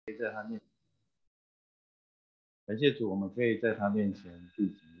在他面前，感谢主，我们可以在他面前聚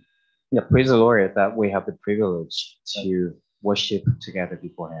集。Yeah, praise the Lord that we have the privilege to worship together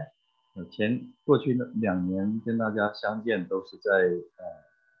before Him. 过去2年跟大家相见都是在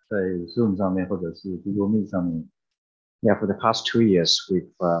Zoom 上面或者是 Google Meet 上面。Yeah, for the past 2 years,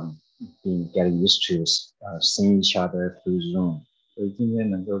 we've been getting used to seeing each other through Zoom. 所以今天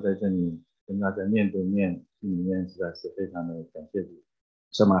能够在这里跟大家面对面，心里面实在是非常的感谢主。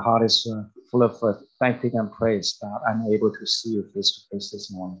So my heart is full of thanksgiving and praise that I'm able to see you face to face this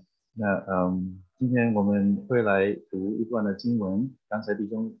morning. 那今天我们会来读一段的经文，刚才弟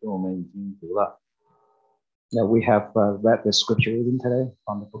兄跟我们已经读了。Yeah, we have read the scripture reading today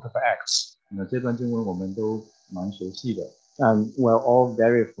from the book of Acts. 那这段经文我们都蛮熟悉的。And we're all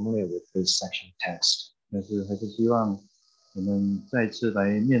very familiar with this section of text. 但是还是希望我们再次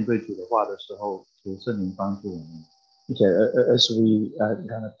来面对主的话的时候，求圣灵帮助我们。Okay, as we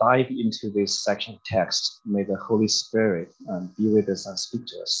kind of dive into this section of text, may the Holy Spirit be with us and speak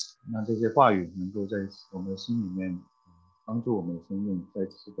to us. 那这些话语能够在我们的心里面帮助我们的生命再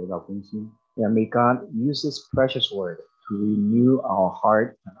次得到更新。Yeah, may God use His precious word to renew our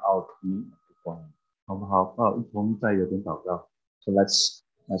heart and our commitment before Him. 好不好？一同再有点祷告。So let's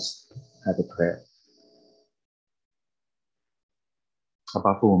have a prayer. 阿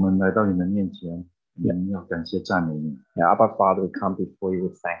爸父，我们来到你的面前，我们要感谢赞美你。Yeah, Abba Father, we come before you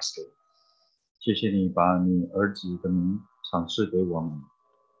with thanksgiving. 谢谢你把你儿子的名赏赐给我们。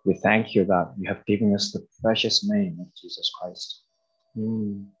We thank you that you have given us the precious name of Jesus Christ. 因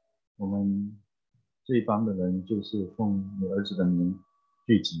为我们这一帮的人就是奉你儿子的名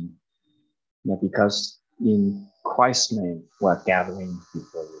聚集。Yeah, because in Christ's name we are gathering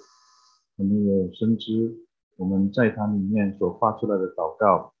before you. 我们也深知我们在他里面所发出来的祷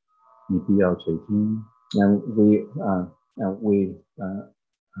告，你必要垂听。And we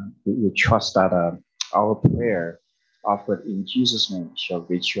trust that our prayer offered in Jesus' name shall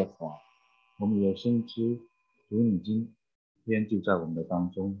reach your throne. 我们也深知主你今天就在我们的当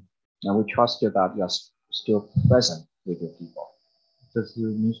中。And we trust you that you are still present with your people. 这是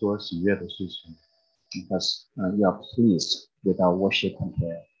你所喜悦的事情。Because you are pleased with our worship and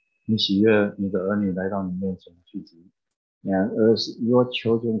prayer. 你喜悦你的儿女来到你面前聚集。And as your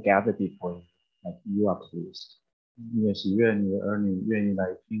children gather before you, that you are pleased. 你也喜悦你的儿女愿意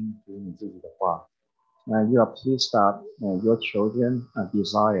来听读你自己的话。And you are pleased that your children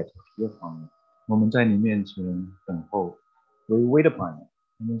desire to hear from you. 我们在你面前等候。We wait upon you.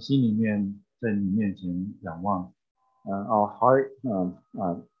 我们心里面在你面前仰望。Our heart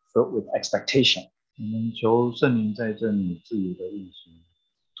filled with expectation. 我们求圣灵在这里自由的运行。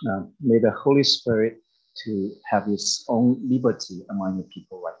May the Holy Spirit to have His own liberty among your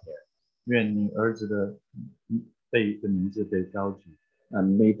people right here. 愿你儿子的名字被高举。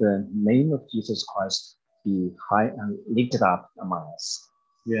And may the name of Jesus Christ be high and lifted up among us.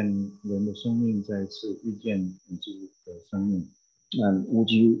 愿人的生命再次遇见你自己的生命。And would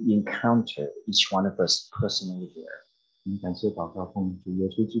you encounter each one of us personally here? 感谢祷告奉主耶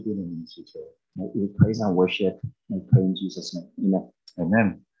稣基督的名祈求。We praise and worship and pray in Jesus' name. Amen.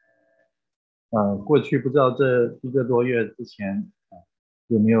 Amen. 过去不知道这1个多月之前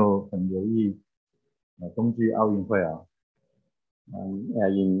有没有很留意冬季奥运会啊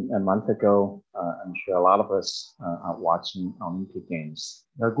？In a month ago, I'm sure a lot of us are watching Olympic Games.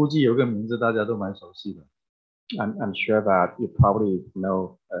 估计有个名字大家都蛮熟悉的。I'm sure that you probably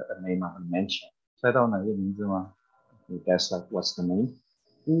know a name I mentioned. 猜到哪个名字吗？ You guess what's the name?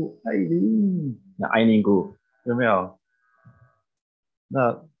 谷爱凌。爱凌谷有没有？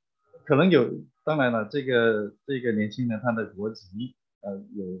那可能有，当然了，这个年轻人他的国籍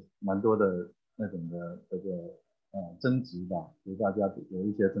有蛮多的那种的这个争执吧，就大家有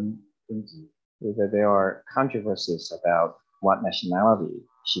一些争执。There are controversies about what nationality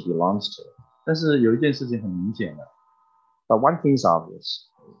she belongs to. 但是有一件事情很明显的。But one thing is obvious.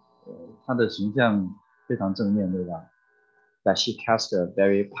 她的形象非常正面，对吧？ That she cast a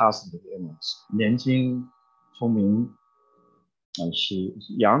very positive image. 年轻、聪明。And she's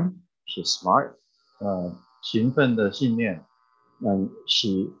young, she's smart. 勤奋的信念。And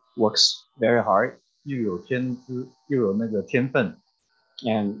she works very hard. 又有天资，又有那个天分。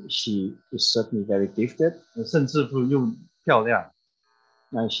And she is certainly very gifted. 甚至乎又漂亮。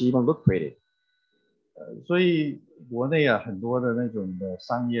And she even looked pretty. 所以国内很多的那种的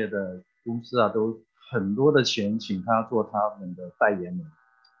商业的公司都很多的钱请她做他们的代言人。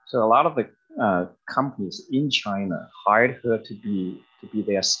So a lot of the companies in China hired her to be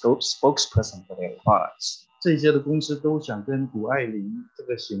their spokesperson for their products. 这些的公司都想跟谷爱凌这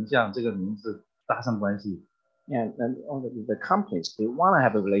个形象、这个名字搭上关系。And all the companies, they want to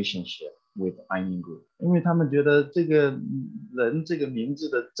have a relationship with Onion Group. 因为他们觉得这个人这个名字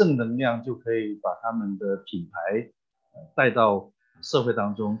的正能量就可以把他们的品牌带到社会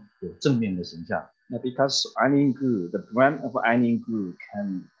当中有正面的形象。Because Onion Group, the brand of Onion Group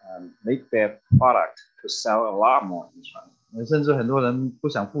can make their product to sell a lot more in China. 甚至很多人不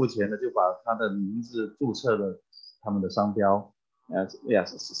想付钱的，就把他的名字注册了他们的商标。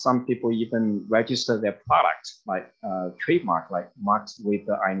Yes, some people even register their product like trademark, like marks with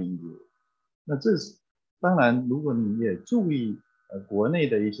the Onion Group. 那这是当然，如果你也注意国内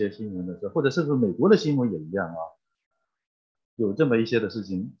的一些新闻的时候，或者甚至美国的新闻也一样啊，有这么一些的事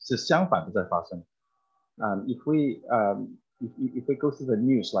情是相反的在发生。If we go through the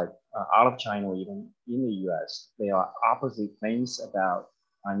news like out of China or even in the U.S., there are opposite things about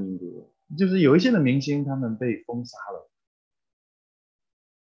Onion Group. 就是有一些的明星他们被封杀了。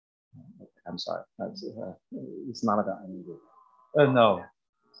I'm sorry, it's not about Onion Group. No,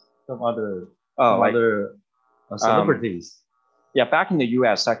 some other celebrities. Yeah, back in the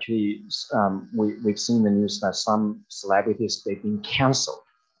U.S., actually, we've seen the news that some celebrities they've been canceled.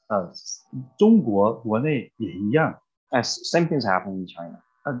 中国国内也一样。Same things happen in China.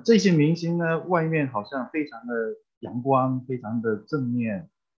 这些明星呢，外面好像非常的阳光，非常的正面、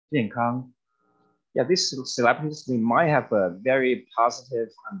健康。Yeah, these celebrities they might have a very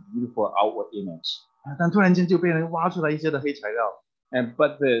positive and beautiful outward image. 但突然间就被人挖出来一些的黑材料。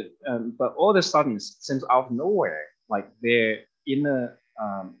But all of a sudden, seems out of nowhere, like their inner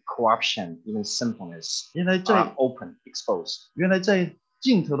corruption, even sinfulness, 原来在 open, exposed. 原来在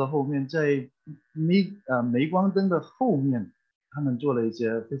镜头的后面，在镁光灯的后面，他们做了一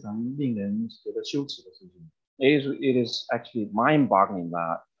些非常令人觉得羞耻的事情。It is actually mind-boggling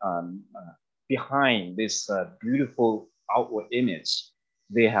that behind this beautiful outward image,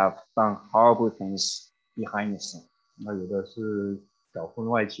 they have done horrible things behind the scene. 那有的是搞婚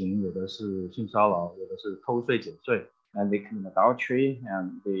外情，有的是性骚扰，有的是偷税减税。And they commit adultery,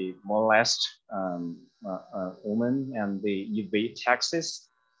 and they molest women, and they evade taxes.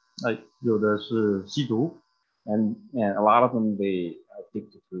 有的是吸毒 and a lot of them they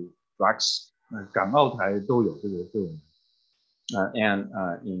addicted to drugs. 港澳台都有这个这种。And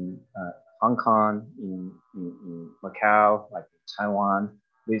in Hong Kong, in Macau, like Taiwan,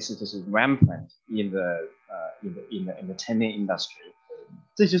 this is rampant in the entertainment industry.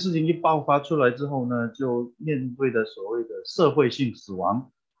 这些事情一爆发出来之后呢，就面对的所谓的社会性死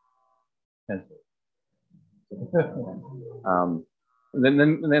亡。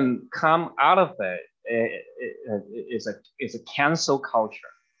Then come out of it is a cancel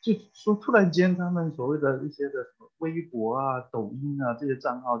culture. 就说突然间他们所谓的一些的微博啊、抖音啊这些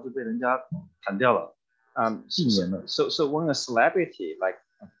账号就被人家砍掉了，禁言了。So when a celebrity like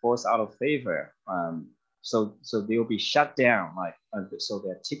falls out of favor, so they will be shut down. Like so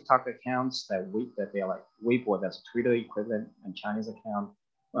their TikTok accounts, that they are like Weibo, that's Twitter equivalent, and Chinese account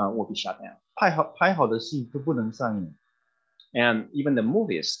will be shut down. 拍好的戏都不能上映。And even the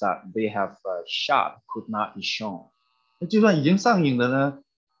movies that they have shot could not be shown. 就算已经上映了呢，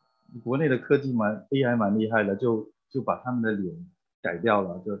国内的科技AI 蛮厉害的，就把他们的脸改掉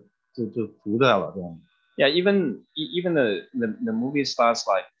了，就涂掉了这样。Yeah, even the movie stars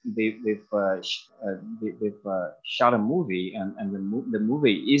like they've shot a movie and the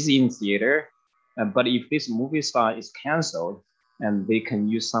movie is in theater, but if this movie star is canceled, and they can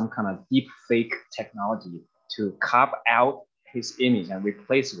use some kind of deep fake technology to carve out his image and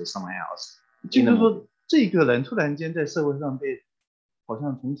replace it with someone else. 就是说，这个人突然间在社会上好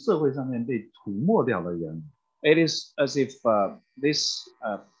像从社会上面被涂抹掉了一样。It is as if this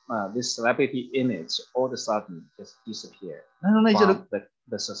celebrity image all of a sudden just disappeared from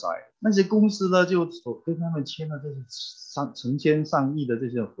the society. 那些公司呢，就跟他们签了这些成千上亿的这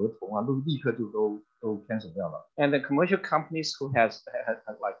些合同啊，立刻就都 cancel 掉了。And the commercial companies who had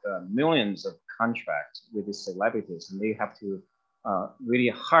like millions of contracts with these celebrities, and they have to really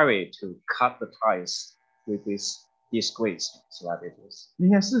hurry to cut the ties with these disgraced celebrities. 你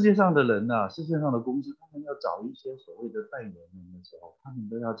看世界上的人啊，世界上的公司，他们要找一些所谓的代言人的时候，他们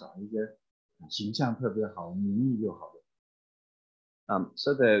都要找一些形象特别好、名誉又好的。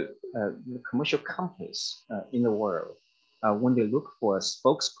So the commercial companies in the world, when they look for a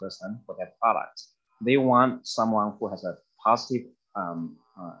spokesperson for their product, they want someone who has a positive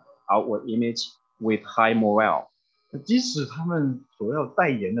outward image with high morale. 即使他们所要代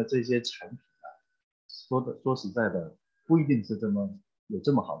言的这些产品啊，说实在的，不一定是有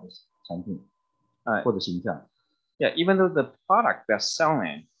这么好的产品或者形象。Yeah, even though the product they're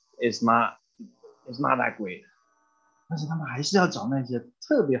selling is not that great. 但是他们还是要找那些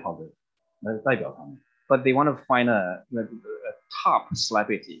特别好的来代表他们。but they want to find a top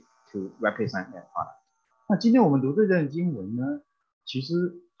celebrity to represent their product. 那今天我们读这段经文呢，其实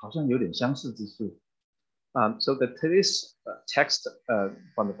好像有点相似之处。So today's text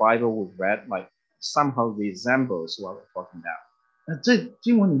from the Bible we read like somehow resembles what we're talking about. 那这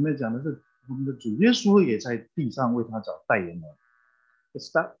经文里面讲的是，我们的主耶稣也在地上为他找代言人。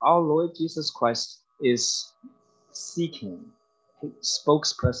It's that our Lord Jesus Christ is seeking a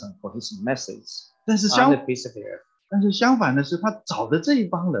spokesperson for his message 但是 on the face of the earth. 但是相反的是，他找的这一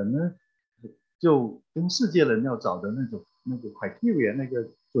帮人呢，就跟世界人要找的那个 criteria 那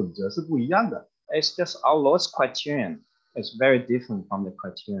个准则是不一样的。It's just our Lord's criterion is very different from the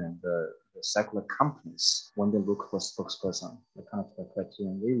criterion the secular companies when they look for spokesperson, the kind of the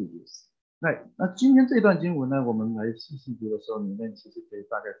criterion they use. 那今天这段经文呢，我们来细细读的时候，里面其实可以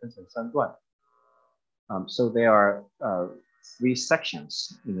大概分成3段。So there are 3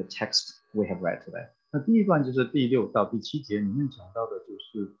 sections in the text we have read today. 那第一段就是第6到第7节，里面讲到的就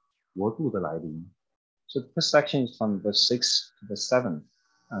是国度的来临。So the first section is from verse 6 to verse 7.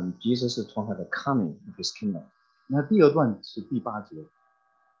 Jesus is talking about the coming of his kingdom. 那第2段是第8节。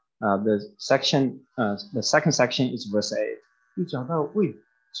The second section is verse 8. 就讲到为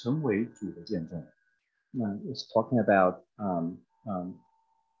成为主的见证。It's talking about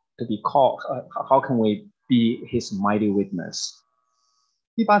to be called. How can we be his mighty witness?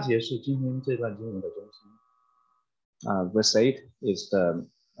 第8节是今天这段经文的中心。Verse 8 is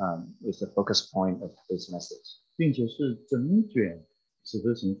the focus point of this message. 并且是整卷使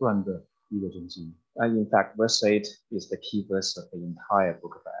徒行传的一个中心。In fact, verse 8 is the key verse of the entire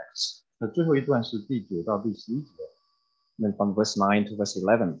book of Acts. 那最后一段是第9到第11节。And from verse 9 to verse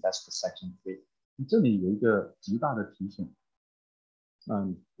 11, that's the section 3. 这里有一个极大的提醒。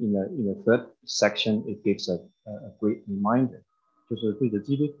In the third section, it gives a great reminder. 就是对着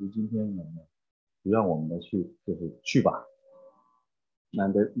基督徒今天呢，不让我们的就是去吧。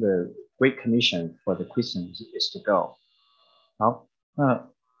And the great commission for the Christians is to go. 好，那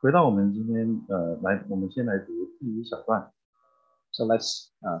回到我们今天我们先来读第1小段。So let's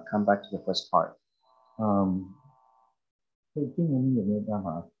come back to the first part. 这经文有没有办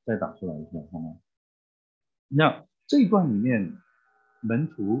法再打出来一下看吗？那这一段里面，门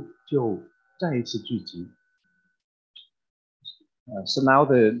徒就再一次聚集。So now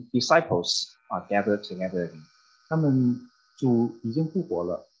the disciples are gathered together again. 他们主已经复活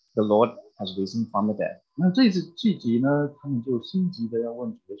了。The Lord has risen from the dead. 那这次聚集呢，他们就心急的要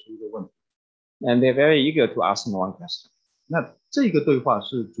问主耶稣一个问题。And they're very eager to ask him one question. 那这个对话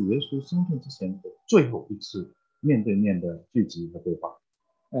是主耶稣升天之前的最后一次面对面的聚集和对话。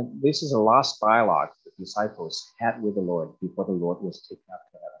And this is the last dialogue the disciples had with the Lord before the Lord was taken up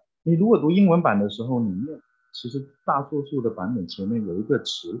to heaven. 你如果读英文版的时候，里面其实大多数的版本前面有一个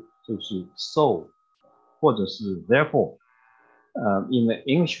词，就是 so 或者是 therefore。In the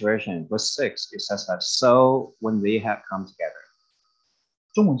English version, verse 6, it says that so when they had come together.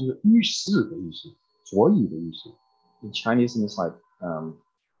 中文就是于是的意思，所以的意思。In Chinese, it's like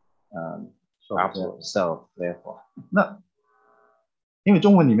after, so, therefore. 那因为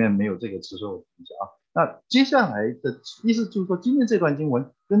中文里面没有这个词，所以我听一下啊。那接下来的意思就是说，今天这段经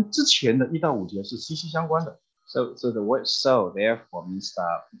文跟之前的1到5节是息息相关的。So the word so, therefore, means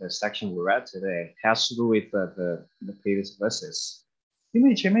that the section we read today has to do with the previous verses. 因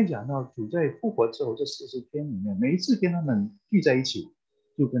为前面讲到主在复活之后这40天里面，每一次跟他们聚在一起，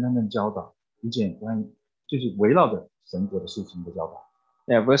就跟他们教导一件关于就是围绕着神国的事情的教导。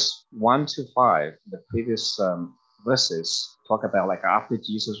Yeah, verse 1 to 5, the previous verses talk about like after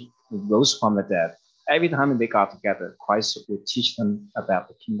Jesus rose from the dead, every time they got together, Christ would teach them about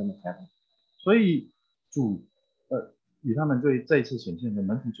the kingdom of heaven. 所以主与他们再一次显现的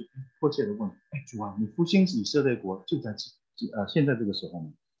门徒就迫切的问：主啊，你复兴以色列国就在现在这个时候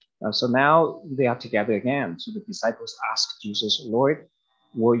吗？ So now they are together again. So the disciples asked Jesus, Lord,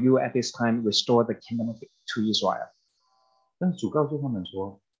 will you at this time restore the kingdom to Israel? 但是主告诉他们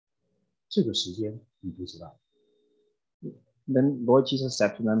说，这个时间你不知道。Then Lord Jesus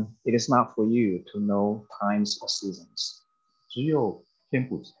said to them, it is not for you to know times or seasons. 只有天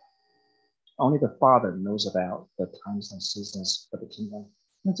父知道。Only the Father knows about the times and seasons for the kingdom.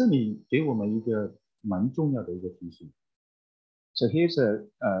 那这里给我们一个蛮重要的一个提醒。So here's an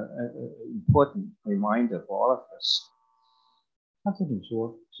important reminder for all of us. 他这里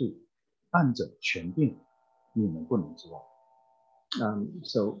说是按着权定，你们不能知道。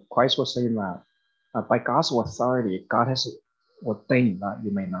So Christ was saying that by God's authority, God has ordained that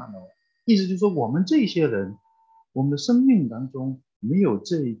you may not know. 意思就是说，我们这些人，我们的生命当中没有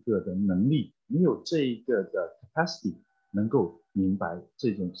这一个的能力，没有这一个的 capacity 能够明白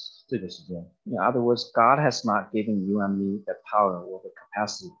这个时间。In other words, God has not given you and me the power or the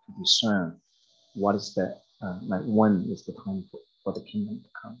capacity to discern what is the like when is the time for the kingdom to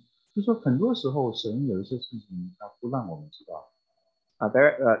come. 就说很多时候神有一些事情他不让我们知道，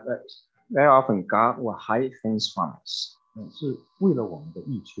 Very often God will hide things from us. 是为了我们的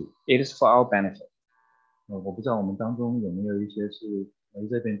益处。 It is for our benefit. 我不知道我们当中有没有一些是来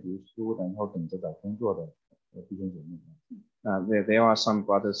这边读书，然后等着找工作的弟兄姐妹。There are some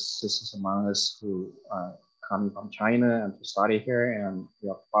brothers sisters among us who come from China and to study here, and they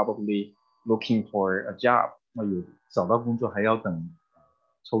are probably looking for a job. 那有找到工作还要等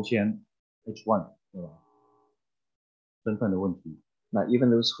抽签 H1， 对吧？身份的问题。Now, even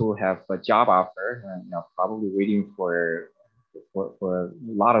those who have a job offer, are probably waiting for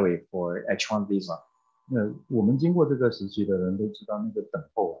lottery for H1 visa. 那我们经过这个时期的人都知道，那个等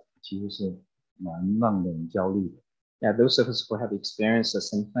候其实是蛮让人焦虑的。Yeah, those of us who have experienced the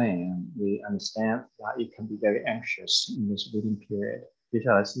same thing, and we understand that it can be very anxious in this waiting period. 接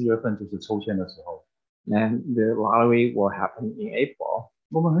下来4月份就是抽签的时候， And the lottery will happen in April.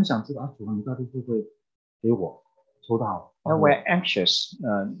 我们很想知道主你到底会不会给我抽到？ And we're anxious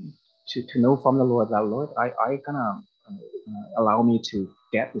to know from the Lord that Lord, are you gonna allow me to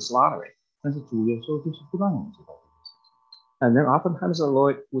get this lottery? 但是主有时候就是不让我们知道这件事情。 And then oftentimes the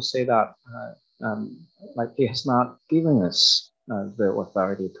Lord will say that like He has not given us the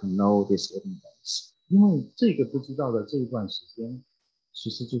authority to know these hidden things. 因为这个不知道的这一段时间，其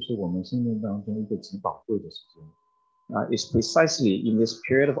实就是我们生命当中一个极宝贵的时间。It's precisely in this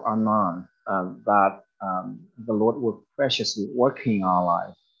period of unknown that the Lord will preciously work in our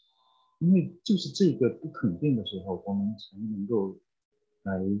life. 因为就是这个不肯定的时候，我们才能够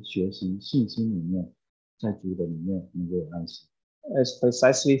来学习信心里面，在主的里面能够有安息。 It's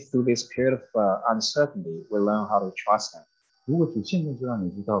precisely through this period of uncertainty we learn how to trust Him. 如果主现在就让你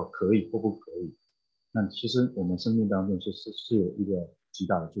知道可以或不可以，那其实我们生命当中是有一个极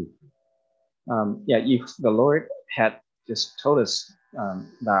大的祝福。If the Lord had just told us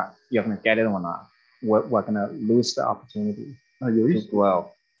that you're going to get it or not, we're going to lose the opportunity 有 to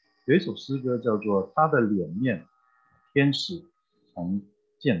dwell. 一首诗歌叫做《他的脸面，天使常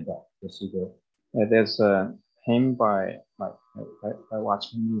见到》的诗歌。There's a hymn by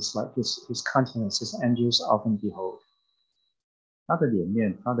watching this, like his countenance, his angels often behold. 他的脸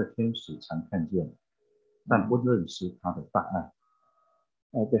面，他的天使常看见，但不认识他的大爱。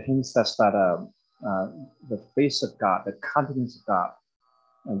The hymn says that the face of God, the countenance of God,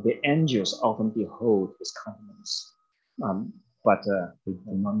 and the angels often behold His countenance, but they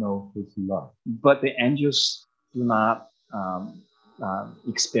do not know His love. But the angels do not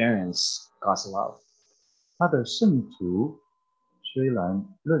experience God's love. 他的圣徒虽然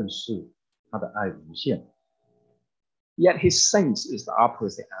认识他的爱无限， Yet His saints is the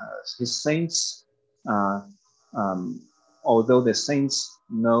opposite of us. His saints, although the saints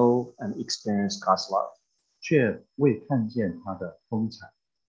know and experience God's love, 却未看见他的风采。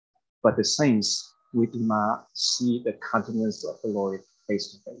 but the saints, we do not see the countenance of the Lord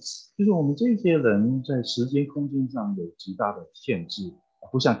face to face. 就是我们这些人在时间空间上有极大的限制，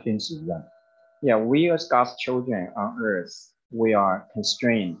不像天使一样。 Yeah, we as God's children on earth, we are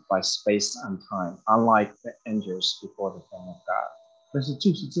constrained by space and time, unlike the angels before the throne of God. 但是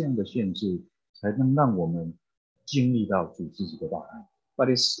就是这样的限制，才能让我们经历到主自己的大爱。 But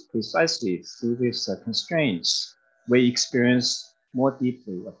it's precisely through these constraints we experience more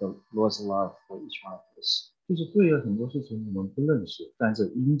deeply of the Lord's love for each one of us. 就是对于很多事情我们不认识，但是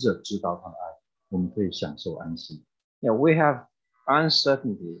因着知道他的爱，我们可以享受安息。 Yeah, we have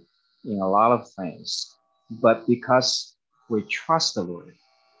uncertainty in a lot of things, but because we trust the Lord,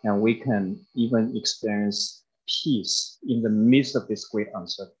 and we can even experience peace in the midst of these great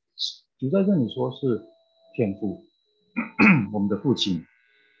uncertainties. 主在这里说是天父，我们的父亲。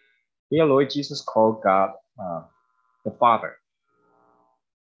 Here, Lord Jesus called God the Father.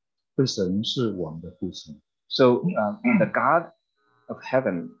 对神是我们的父亲， So the God of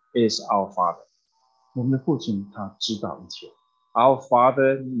heaven is our Father. 我们的父亲他知道一切， Our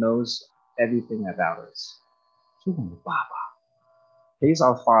Father knows everything about us. 是我们的爸爸， He's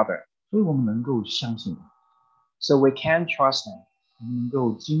our Father. 所以我们能够相信他， So we can trust Him. 我们能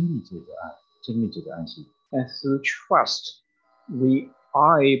够经历这个爱，经历这个安息。 And through trust, we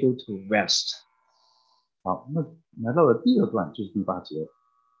are able to rest. 好，那来到了第二段，就是第8节，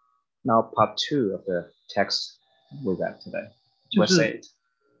 Now, part 2 of the text we read today, 就 verse 是 8.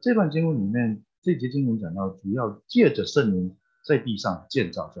 这段经文里面，这节经文讲到，主要借着圣灵在地上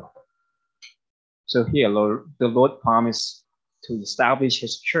建造教会。 So here, the Lord promised to establish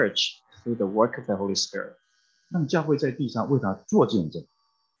His church through the work of the Holy Spirit. 让教会在地上为他做见证。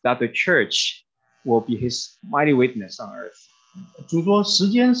that the church will be his mighty witness on earth. 主说，时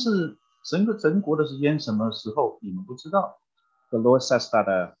间是神国的时间，什么时候你们不知道。The Lord says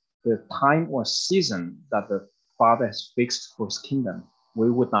that the time or season that the Father has fixed for his kingdom, we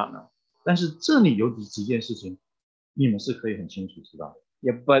would not know. 但是这里有几件事情，你们是可以很清楚知道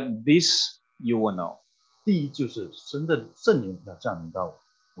的。Yeah, but this you will know. 第一就是神的圣灵要降临到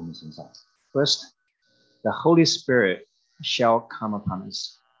我们身上。First, the Holy Spirit shall come upon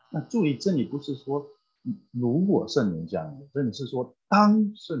us. 那注意，这里不是说如果圣灵降临，这里是说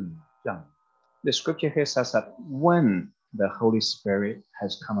当圣灵降临。The scripture here says that when the Holy Spirit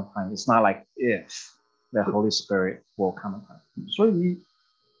has come upon you, it's not like if the Holy Spirit will come upon you. 所以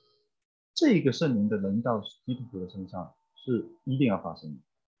这个圣灵的临到基督徒的身上是一定要发生的。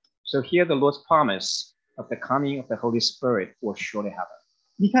So here the Lord's promise of the coming of the Holy Spirit will surely happen.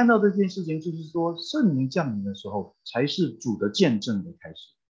 你看到这件事情，就是说圣灵降临的时候，才是主的见证的开始。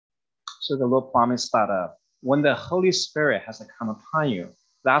So the Lord promised that when the Holy Spirit has come upon you,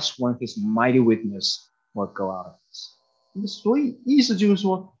 that's when his mighty witness will go out of us. 所以意思就是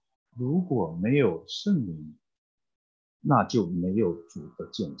说，如果没有圣灵，那就没有主的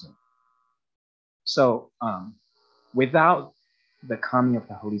见证。So without the coming of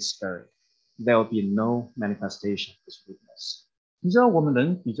the Holy Spirit, there will be no manifestation of his witness. 你知道我们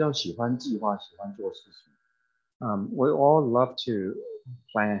人比较喜欢计划，喜欢做事情。We all love to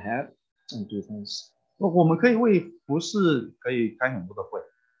plan ahead and do things. 我们可以为服事可以开很多的会。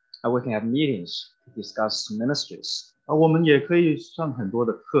We can have meetings to discuss ministries. 我们也可以上很多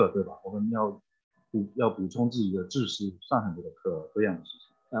的课，对吧？我们要补充自己的知识，上很多的课，这样的事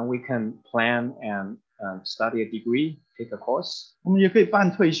情。And we can plan and study a degree, take a course. 我们也可以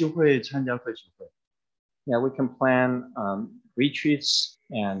办退休会，参加退休会。Yeah, we can plan retreats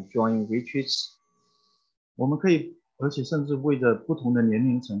and join retreats. 我们可以，而且甚至为着不同的年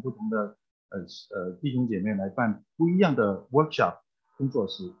龄层、不同的弟兄姐妹来办不一样的 workshop 工作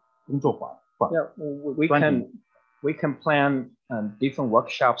坊。Yeah, we can plan different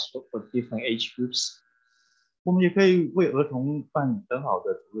workshops for different age groups. 我们也可以为儿童办很好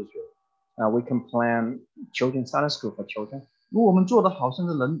的主日学。We can plan children's Sunday school for children. 如果我们做得好，甚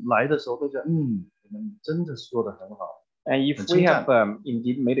至人来的时候都觉得，我们真的做得很好。And if we have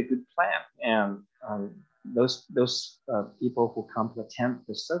indeed made a good plan, and those people who come to attend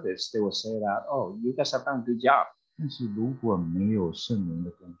the service, they will say that, oh, you guys have done a good job. 但是如果没有圣灵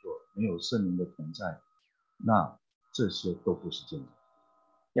的工作，没有圣灵的同在，那这些都不是见证。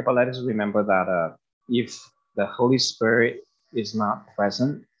Yeah, but let us remember that if the Holy Spirit is not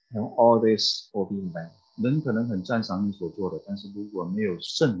present, then all this will be in vain. 人可能很赞赏你所做的，但是如果没有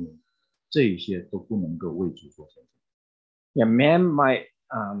圣灵，这一些都不能够为主做见证。Yeah, man might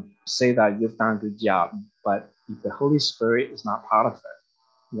say that you've done a good job, but if the Holy Spirit is not part of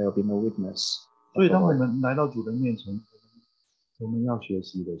it, there will be no witness. 所以当我们来到主的面前，我们要学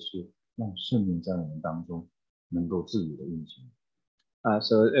习的是让圣灵在我们当中能够自由的运行。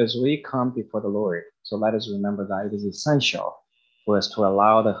So as we come before the Lord, so let us remember that it is essential for us to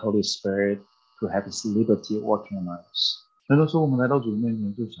allow the Holy Spirit to have his liberty working among us. 很多时候我们来到主的面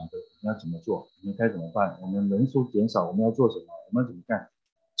前，就想着我们要怎么做，我们该怎么办，我们人数减少，我们要做什么，我们要怎么干，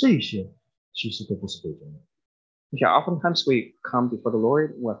这些其实都不是最重要的。Yeah, oftentimes we come before the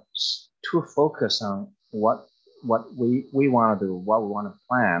Lord with too focused on what we want to do, what we want to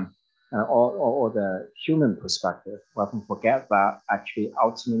plan, or the human perspective. We often forget that actually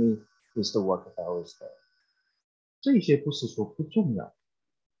ultimately is the work of the Holy Spirit. 这些不是说不重要。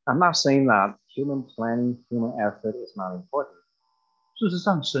I'm not saying that human planning, human effort is not important. 事实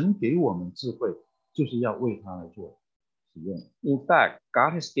上，神给我们智慧，就是要为他来做使用。In fact,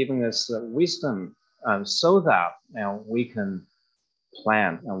 God has given us wisdom so that we can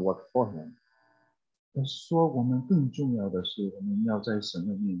plan and work for Him. 但是说，我们更重要的是，我们要在神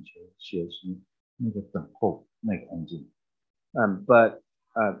的面前学习那个等候，那个安静。But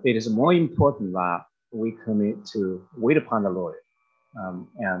it is more important that we commit to wait upon the Lord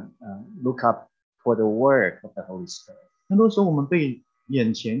and look up for the work of the Holy Spirit. 很多时候，我们被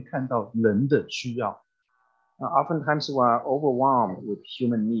眼前看到人的需要。Oftentimes we are overwhelmed with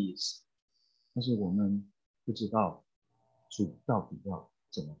human needs. 但是我们不知道主到底要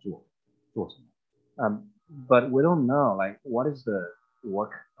怎么做，做什么。But we don't know, like, what is the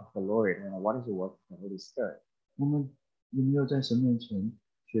work of the Lord and what is the work of the Holy Spirit. 我们有没有在神面前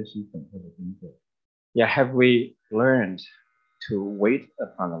学习等候的功课？ Yeah, have we learned to wait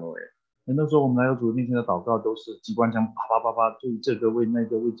upon the Lord? 很多时候我们来到主面前的祷告都是机关枪，啪啪啪啪，对这个为那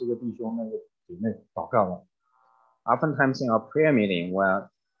个为这个弟兄那个姊妹祷告了。Oftentimes in our prayer meeting, we're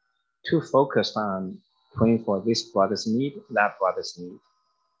too focused on praying for this brother's need, that brother's need.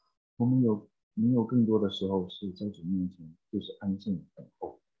 我们没有更多的时候是在主面前就是安静等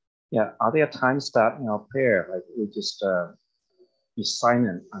候。Yeah, are there times that in our prayer, like we just be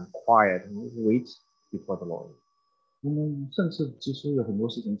silent and quiet and wait before the Lord? 我们甚至其实有很多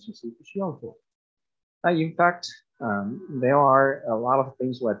事情其实不需要做。In fact, there are a lot of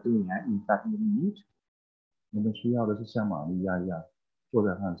things we're doing that in fact we need. 我们需要的是像玛利亚一样，坐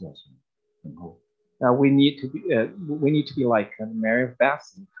在他的脚前等候。We need to be like Mary of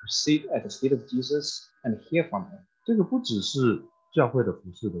Bethany, to sit at the feet of Jesus and hear from him. 这个不只是教会的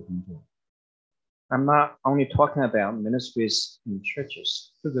服侍的工作， I'm not only talking about ministries in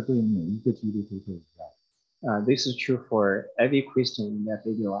churches. 这个对每一个基督徒都一样。This is true for every Christian in their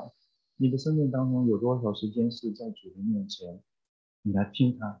daily life. 你的生命当中有多少时间是在主的面前，你来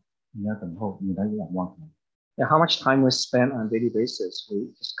听他，你来等候，你来仰望他？ Yeah, how much time we spend on a daily basis?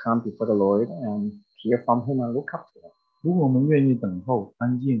 We just come before the Lord and hear from him and look up to him. 如果我们愿意等候、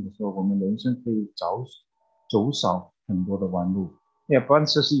安静的时候，我们人生可以走少很多的弯路。Yeah,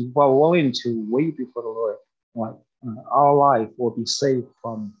 brothers and sisters, if we're willing to wait before the Lord, like, our life will be saved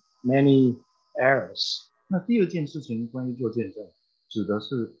from many errors. 那第二件事情关于做见证，指的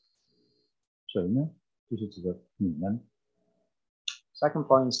是谁呢？就是指的你们。Second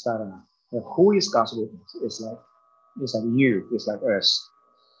point is that who is God's witness? It's like you, it's like us.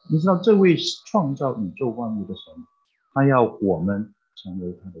 你知道这位创造宇宙万物的神，他要我们成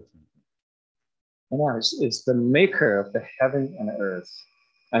为他的见证。And now it's the maker of the heaven and earth.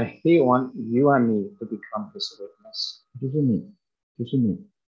 And he wants you and me to become his witness. 就是你，就是你，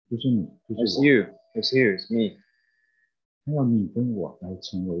就是你，就是 It's 我。 you, it's you, it's me. 他要你跟我来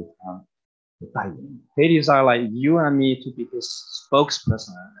成为他的代言人。 He desires like you and me to be his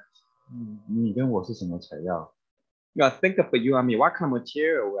spokesperson. 你跟我是什么材料？ You gotta think of you and me, what kind of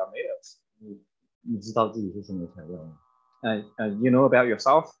material we are made of. 你知道自己是什么材料吗？ You know about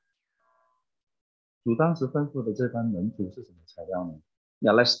yourself? 主当时吩咐的这班门徒是什么材料呢？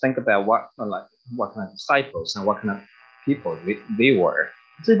 Yeah, let's think about what kind of disciples and what kind of people they were.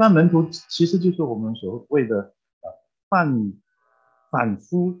 这班门徒其实就是我们所谓的反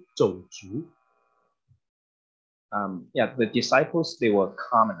夫走卒。Yeah, the disciples, they were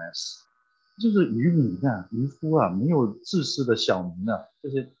commoners. 就是渔民啊、渔夫啊，没有知识的小民啊，这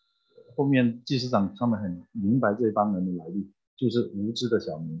些后面祭司长他们很明白这帮人的来历，就是无知的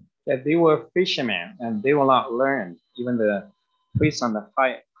小民。Yeah, they were fishermen and they will not learn. Even the priests and the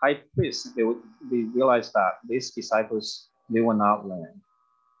high priests, they realized that these disciples, they will not learn.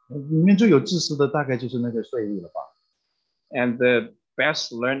 里面最有知识的大概就是那个税吏了吧？ And the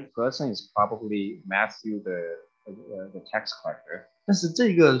best learned person is probably Matthew, the tax collector. 但是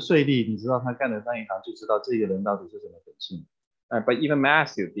这个税吏，你知道他干了那一行，就知道这个人到底是什么本性。But even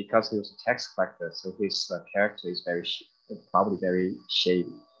Matthew, because he was a tax collector, so his character is probably very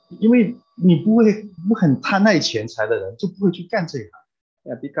shady. 因为你不很贪爱钱财的人，就不会去干这一行。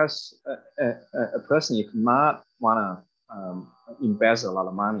Yeah, because a person, if not wanna invest a lot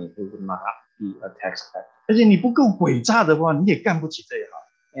of money, he would not be a tax collector. 而且你不够诡诈的话，你也干不起这一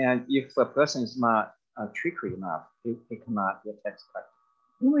行。And if a person is not trickery enough, he cannot be a tax collector.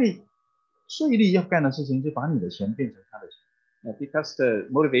 因为税吏要干的事情，就把你的钱变成他的钱。Because the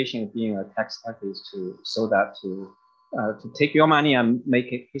motivation of being a tax collector is to take your money and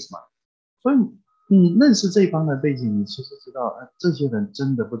make it his money. 所以你认识这一帮的背景，你其实知道，这些人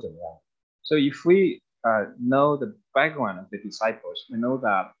真的不怎么样。So if we know the background of the disciples, we know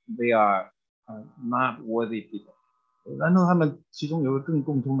that they are not worthy people. 然后他们其中有一个更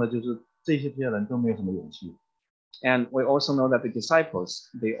共通的，就是这些人都没有什么勇气。And we also know that the disciples,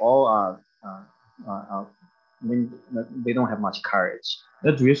 they all they don't have much courage.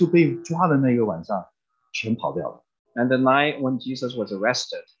 那主耶稣被抓的那个晚上，全跑掉了。 And the night when Jesus was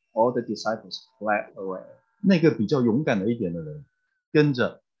arrested, all the disciples fled away. 那个比较勇敢的一点的人，跟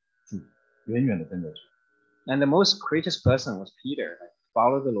着主，远远的跟着主。 And the most courageous person was Peter,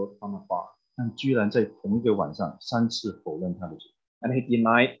 followed the Lord from afar. 但居然在同一个晚上3次否认他的主。 And he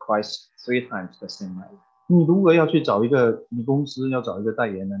denied Christ 3 times the same night. 你如果要去找一个，你公司要找一个代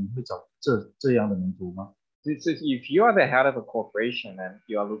言人，你会找这样的门徒吗？ So if you are the head of a corporation and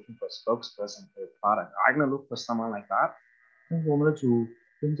you are looking for a spokesperson for your product, are you going to look for someone like that? 但是我们的主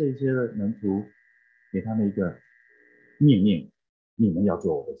跟这些的门徒，给他们一个命令：你们要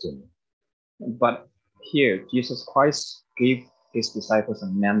做我的证人。 But here, Jesus Christ gave his disciples a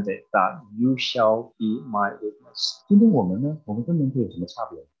mandate that you shall be my witness. 今天我们呢？我们跟门徒有什么差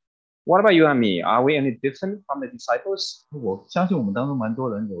别？ What about you and me? Are we any different from the disciples? 我相信我们当中蛮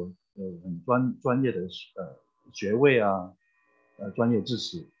多人有很专业的学位啊，专业知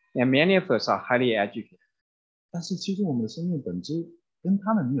识。And many of us are highly educated. 但是其实我们的生命本质跟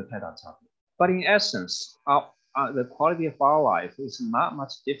他们没有太大差别。But in essence, the quality of our life is not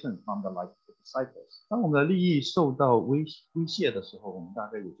much different from the life of the disciples. 当我们的利益受到威胁的时候，我们大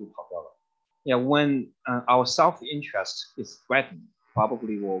概也就跑掉了。Yeah, when our self-interest is threatened,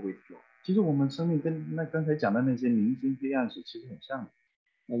 probably we'll withdraw. 其实我们生命跟刚才讲的那些明星黑暗史其实很像的。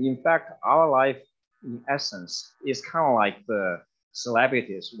And in fact, our life, in essence, is kind of like the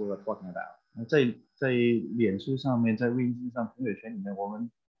celebrities we were talking about. 在脸书上面，在微信上、朋友圈里面，我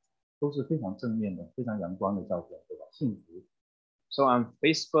们都是非常正面的、非常阳光的照片，对吧？幸福。So on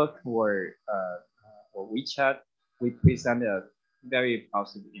Facebook or WeChat, we present a very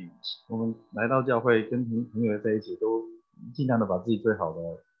positive image. 我们来到教会，跟朋友在一起，都尽量的把自己最好的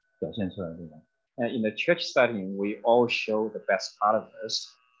表现出来，对吧？ And in the church setting, we all show the best part of us.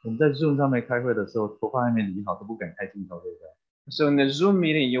 我们在 Zoom 上面开会的时候，头发还没理好，都不敢开镜头，对不对？ So in the Zoom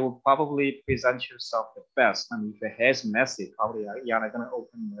meeting, you will probably present yourself the best. And if your hair is messy, probably you're not going to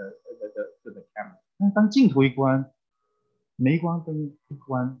open the camera. 但当镜头一关，镁光灯一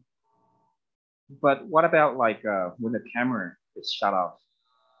关， But what about like when the camera is shut off?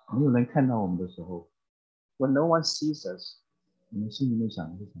 没有人看到我们的时候， When no one sees us, 我们心里面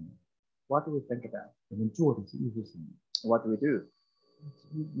想的是什么？ what do we think about? 我们做的是又是什么？ What do we do?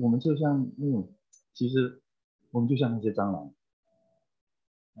 我们就像那种，其实我们就像那些蟑螂。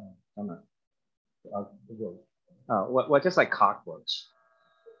we're just like cockroach.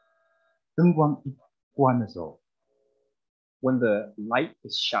 灯光一关的时候， When the light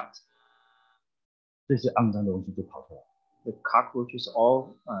is shut, 这些肮脏的东西就跑出来。 the cockroaches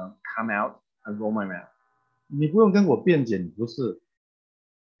all come out and roam around. 你不用跟我辩解，你不是。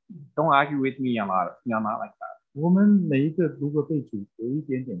 Don't argue with me, you're not like that. 我们每一个如果被主有一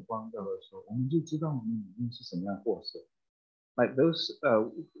点点光照的时候，我们就知道我们里面是什么样的货色。 Like those,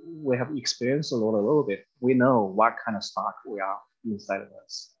 we have experienced the Lord a little bit. We know what kind of stock we are inside of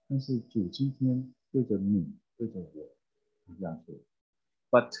us. 但是主今天对着你，对着我，这样说，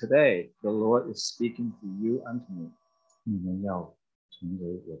 But today, the Lord is speaking to you and to me. 你们要成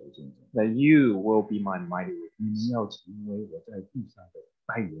为我的见证， That you will be my mighty 你们 witness. 要成为我在地上的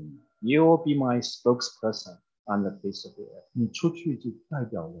代言人。 You will be my spokesperson on the face of the earth. 你出去就代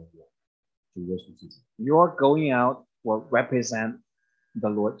表了我，主耶稣自己。 Your going out will represent the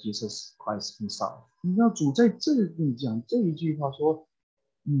Lord Jesus Christ himself. 你知道主在这里讲这一句话说，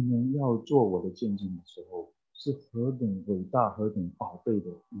你们要做我的见证的时候，是何等伟大、何等宝贝的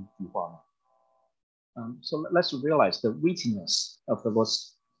一句话呢？ So let's realize the weightiness of the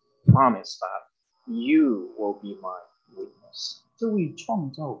Lord's promise that you will be my witness. 这位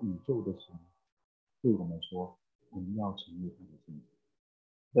创造宇宙的神对我们说，我们要成为他的见证。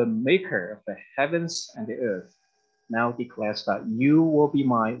 The maker of the heavens and the earth now declares that you will be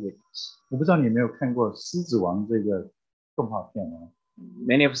my witness. 我不知道你有没有看过《狮子王》这个动画片啊？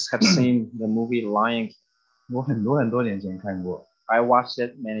 Many of us have seen the movie Lion King. 我很多年前看过， I watched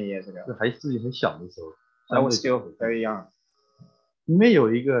it many years 就 ago. 自己很小的时候。 I was still very young. 里面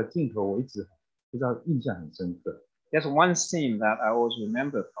有一个镜头，我一直不知道印象很深刻， There's one scene that I always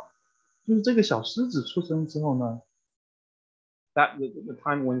remember from 就是这个小狮子出生之后呢， that the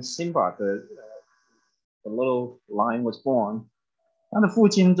time when Simba, the little lion, was born. 他的父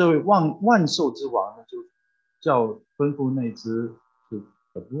亲这位万兽之王呢，就吩咐那只猩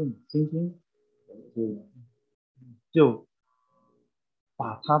猩，就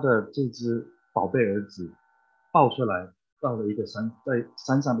把他的这只宝贝儿子抱出来，到了一个在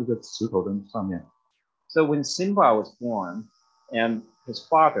山上的一个石头的上面。 So when Simba was born, and his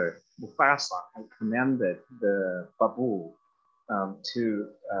father Mufasa had commanded the babu to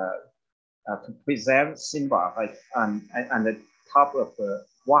present Simba like on the top of the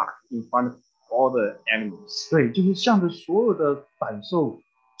rock in front of all the animals. 对，就是向着所有的百兽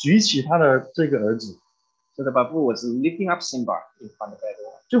举起他的这个儿子， So the babu was lifting up Simba in front of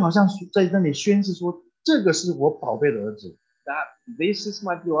everyone. 就好像在那里宣誓说，这个是我宝贝的儿子， That this is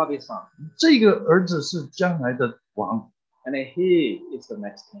my beloved son, 这个儿子是将来的王， and he is the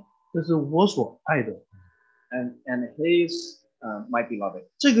next king, 这是我所爱的， and he is my beloved.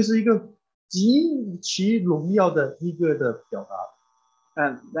 这个是一个极其荣耀的一个的表达。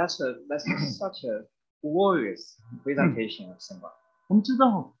 And that's such a glorious presentation of Simba. 我们知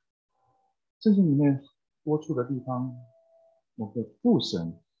道，圣经里面多处的地方，我们的父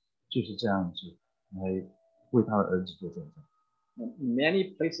神就是这样子来为他的儿子做见证。 In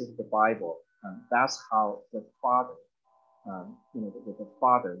many places of the Bible, that's how the Father, the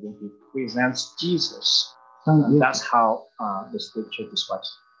Father, when he presents Jesus, that's how the Scripture describes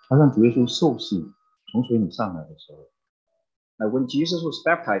it. 好像主耶稣受洗从水里上来的时候， When Jesus was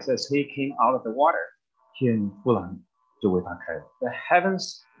baptized, as he came out of the water, 天忽然就为他开了， the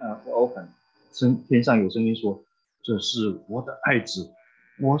heavens were opened. 天上有声音说：“这是我的爱子，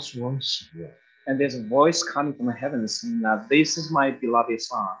我所喜悦。” And there's a voice coming from the heavens saying that this is my beloved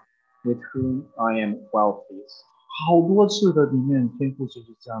son, with whom I am well pleased. 好多次的里面，天父就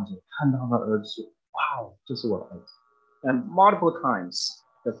是这样子看到他的儿子，哇，这是我的儿子。 And multiple times,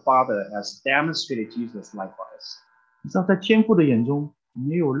 the Father has demonstrated Jesus likewise. 你知道，在天父的眼中，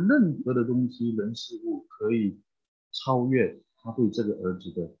没有任何的东西、人事物可以超越他对这个儿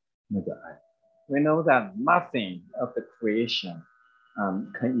子的那个爱。 We know that nothing of the creation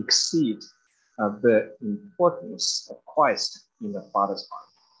can exceed the importance of Christ in the Father's heart.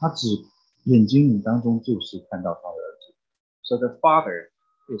 他只眼睛里当中就是看到他的儿子， So the Father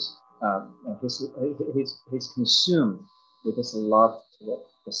is he's consumed with his love toward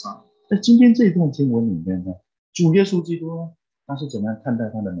the Son. 在今天这一段经文里面呢，主耶稣基督呢，他是怎么样看待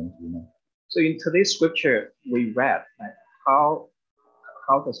他的门徒呢？ So in today's scripture, we read how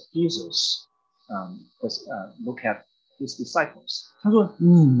does Jesus look at his disciples. 他说：“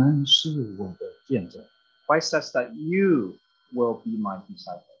你们是我的见证， Christ says that you will be my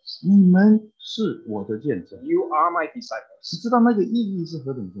disciples. 你们是我的见证。” You are my 你 disciples. 知道那个意义是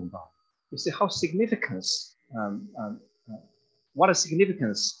何等重大？ You see how what a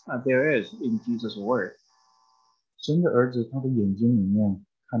significance there is in Jesus' word. 神的儿子，他的眼睛里面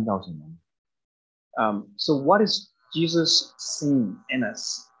看到什么？ So what is Jesus seeing in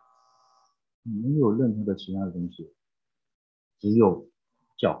us? 没有任何的其他的东西，只有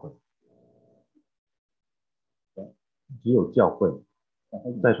教会，只有教会，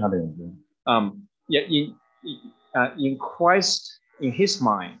在他的眼中， Yeah, in Christ, in his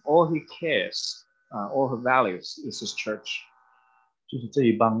mind, all he cares, all he values is his church. 就是这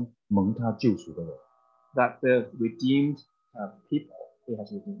一帮蒙他救赎的人。 That the redeemed people he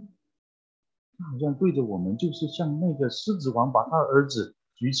has redeemed. 他好像对着我们，就是像那个狮子王把他的儿子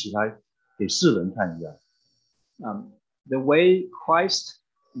举起来给世人看一样。 The way Christ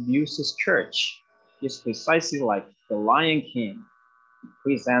views his church is precisely like the Lion King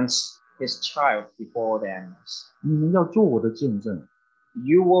presents his child before the animals. 你们要做我的见证，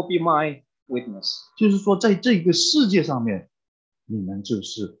 You will be my witness. 就是说，在这个世界上面，你们就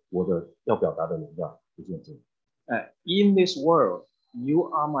是我的要表达的荣耀的见证。 In this world, you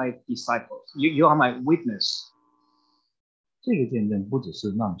are my disciples. You are my witness. 这个见证不只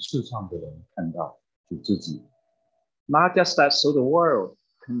是让世上的人看到主自己， Not just that so the world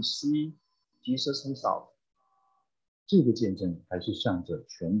can see Jesus himself. 这个见证还是向着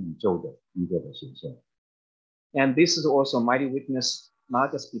全宇宙的一个的显现。 And this is also a mighty witness,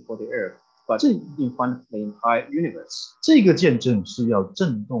 not just before the earth, but in front of the entire universe. 这个见证是要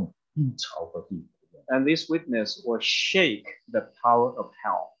震动地潮和地府的， And this witness will shake the power of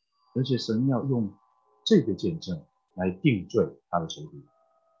hell. 而且神要用这个见证来定罪他的仇敌。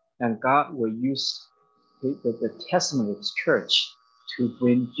 And God will use the testimony of his church to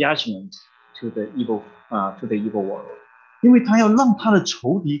bring judgment to the evil world. 因为他要让他的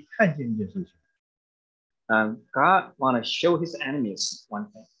仇敌看见一件事情， And God want to show his enemies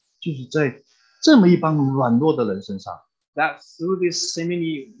one thing, 就是在这么一帮软弱的人身上， that through these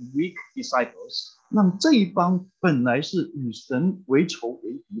seemingly weak disciples, 让这一帮本来是与神为仇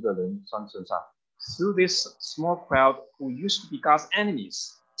为敌的人身上， through this small crowd who used to be God's enemies,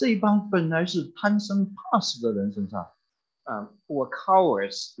 这一帮本来是贪生怕死的人身上， who were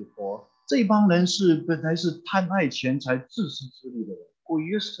cowards before, 这一帮人是本来是贪爱钱财、自私自利的人， who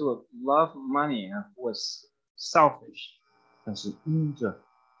used to love money and was selfish. 但是因着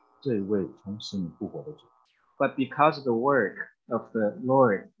这位从死里复活的主， But because of the work of the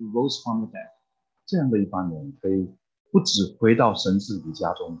Lord who rose from the dead, 这样的一帮人可以不只回到神自己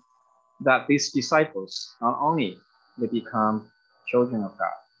家中， that these disciples not only they become children of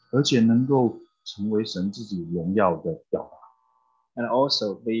God, 而且能够成为神自己荣耀的表达。 and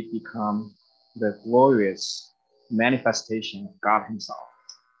also they become the glorious manifestation of God himself.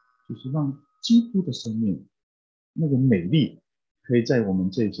 就是让基督的生命那个美丽，可以在我们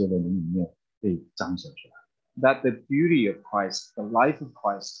这些的人里面被彰显出来。 That the beauty of Christ, the life of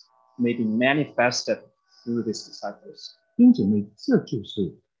Christ, may be manifested through these disciples. 弟兄姐妹，这就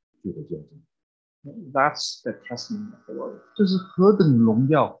是主的见证， That's the testimony of the Lord. 这是何等荣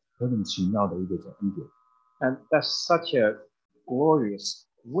耀、何等奇妙的一个恩典。 And that's such a glorious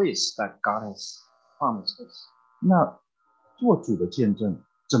grace that God has promised us. 那做主的见证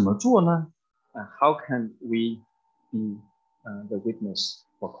怎么做呢？ And how can we be the witness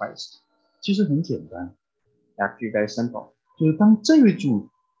for Christ? 其实很简单， Actually, very simple. 就是当这位主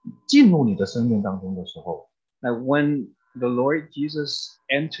进入你的生命当中的时候， Now, when the Lord Jesus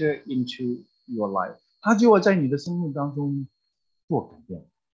entered into your life, 他就会在你的生命当中做改变。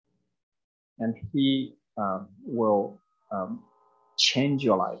And he will change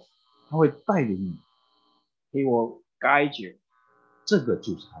your life. 他会带领你， He will guide you. 这个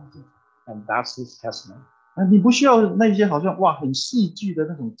就是他的见证。 And that's his testimony. 你不需要那些好像哇很戏剧的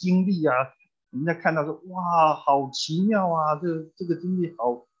那种经历啊，人家看到说哇好奇妙啊，这个经历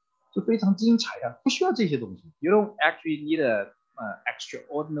好就非常精彩啊，不需要这些东西。 You don't actually need a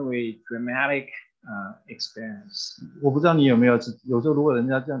extraordinary, dramatic experience. 我不知道你有没有时候如果人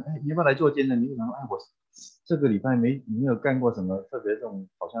家这样，你要不要来做见证？你就想说，我这个礼拜没有干过什么特别这种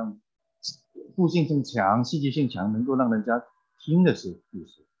好像互性性强、戏剧性强，能够让人家听的是故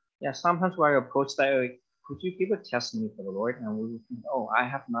事。 Yeah, sometimes when I approach that, like, could you give a testimony for the Lord? And we would think, oh, I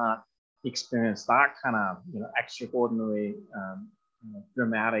have not experienced that kind of extraordinary,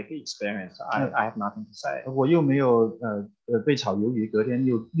 dramatic experience. I have nothing to say. 我又没有被炒鱿鱼，隔天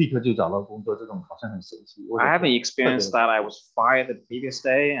又立刻就找到工作，这种好像很神奇。I haven't experienced that. I was fired the previous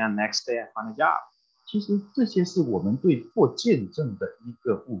day, and next day I found a job. 其实这些是我们对做见证的一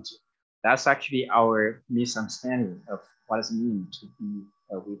个误解。 That's actually our misunderstanding of what does it mean to be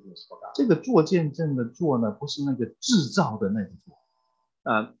a witness for God. 这个做见证的做呢，不是那个制造的那个做。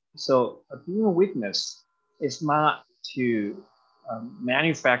So being a witness is not to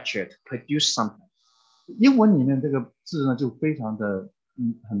manufacture, to produce something. 英文里面这个字呢，就非常的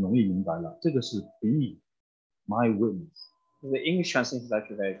很容易明白了。这个是 be my witness， The English translation is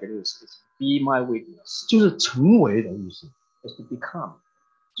actually very good. It's be my witness. 就是成为的意思， Is to become.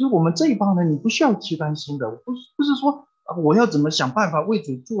 就是我们这一帮人，你不需要去担心的，不是说我要怎么想办法为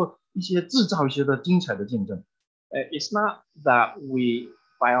主做一些制造一些的精彩的见证。It's not that we,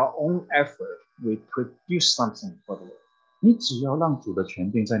 by our own effort, we produce something for the Lord. 你只要让主的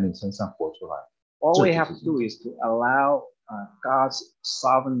权柄在你身上活出来。 All we have to do is to allow God's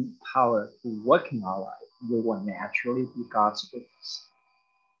sovereign power to work in our life. We will naturally be God's witness.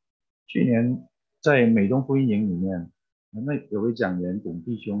 去年在美东福音营里面，那有位讲员董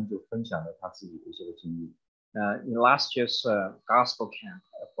弟兄就分享了他自己的一些经历。In last year's gospel camp,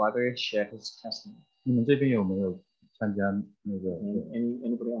 a brother shared his testimony. 你们这边有没有参加那个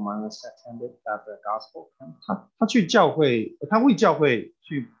Anybody among us attended that gospel camp? 他去教会，他为教会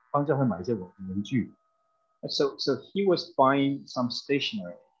去帮教会买一些文具。 So he was buying some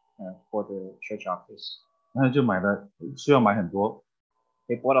stationery for the church office. 然后就买了，需要买很多。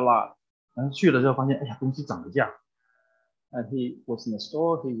 He bought a lot. 然后去了之后发现，哎呀，东西涨了价。 And he was in the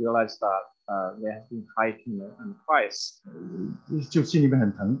store. He realized that they have been hiking in price. 就心里面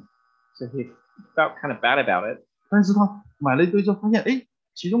很疼。 So he felt kind of bad about it. 但是他买了一堆之后发现，哎，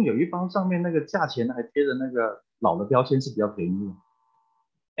其中有一包上面那个价钱还贴着那个老的标签是比较便宜的。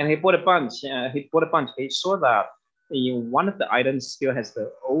 And he bought a bunch. He saw that one of the items still has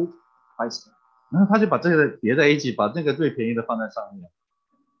the old price tag. 然后他就把这个叠在一起，把这个最便宜的放在上面。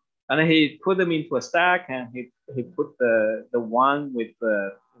 And he put them into a stack, and he put the one with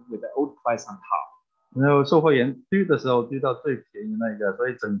the old price on top. 然后售货员堆的时候堆到最便宜那个，所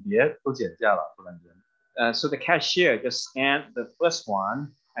以整叠都减价了，突然间。So the cashier just scanned the first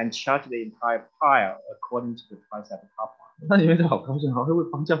one and charged the entire pile according to the price at the top one. 那里面就好高兴，好会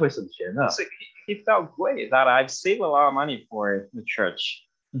帮教会省钱啊。 So he felt great that I've saved a lot of money for the church.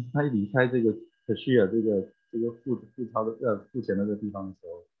 他一离开这个cashier这个付钱的这个地方的时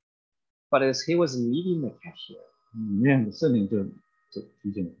候， But as he was leaving the cashier, 里面的圣灵就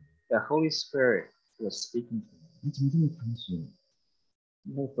提醒他， the Holy Spirit was speaking to him. 你怎么这么贪心？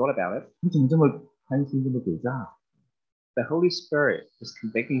 He thought about it. 你怎么这么贪心，这么诡诈？ The Holy Spirit was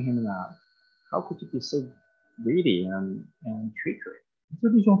convicting him that how could you be so greedy and trickery? 这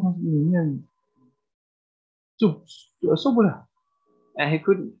弟兄他里面就受不了， And he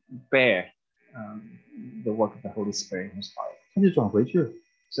couldn't bear the work of the Holy Spirit in his heart. 他就转回去了，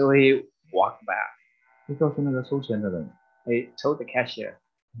 So he walked back. 就告诉那个收钱的人， He told the cashier,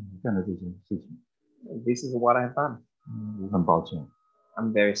 你干了这些事情， this is what I've done. 我很抱歉，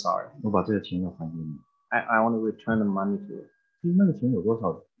 I'm very sorry. 我把这个钱要还给你。 I want to return the money to you. 其实那个钱有多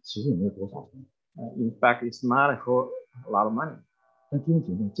少，其实也没有多少钱。 In fact, it's not a lot of money. 但弟兄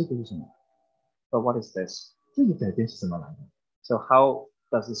姐妹，这个是什么？ But what is this? 这个改变是怎么来的？ So how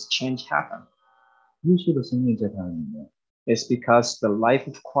does this change happen? 耶稣的生命在他里面， It's because the life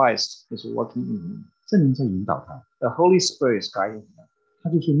of Christ is working in him. 圣灵在引导他， The Holy Spirit is guiding him. 他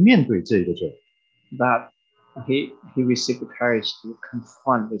就去面对这个罪。 That he received the courage to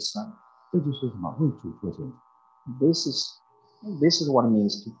confront this sin. 这就是什么？为主做见证， This is what it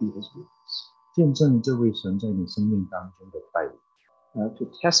means to be his witness. 见证这位神在你生命当中的带领。To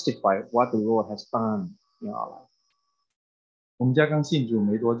testify what the Lord has done in our life. 我们家刚信主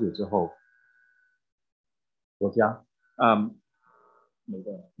没多久之后，我家， Um,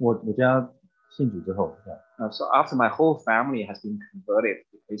 我家信主之后， so after my whole family has been converted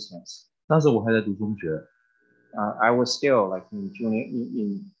to Christians, 当时我还在读中学， I was still like in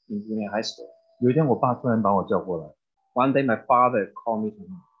junior high school. 有一天我爸突然把我叫过来， One day my father called me to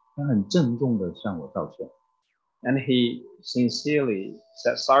him, 他很郑重地向我道歉， and he sincerely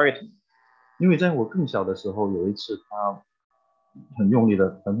said sorry to me. 因为在我更小的时候，有一次他很用力的、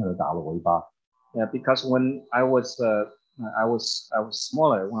狠狠地打了我一巴， Yeah, because when I was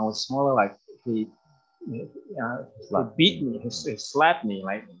smaller, like he beat me, he slapped me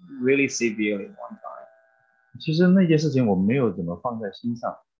like really severely one time. 其实那件事情我没有怎么放在心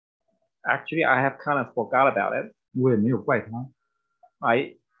上， Actually, I have kind of forgot about it. 我也没有怪他。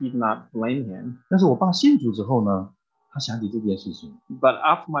 I did not blame him. 但是我爸信主之后呢，他想起这件事情， But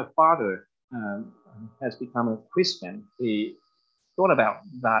after my father has become a Christian, he thought about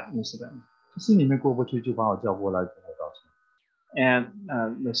that incident. 他心里面过不去，就把我叫过来跟我道歉。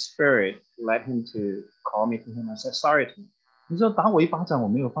 And the Spirit led him to call me to him and say sorry to me. 你知道打我一巴掌，我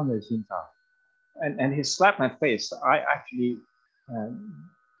没有放在心上， And he slapped my face. I actually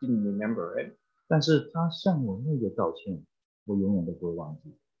didn't remember it. 但是他向我那个道歉，我永远都不会忘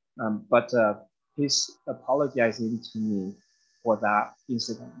记。 But his apologizing to me for that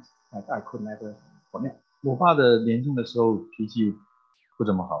incident, like I could never forget. 我爸的年轻的时候脾气不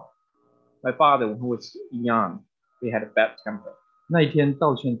怎么好， My father, when he was young, he had a bad temper. 那一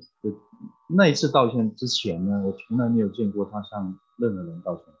次道歉之前呢，我从来没有见过他向任何人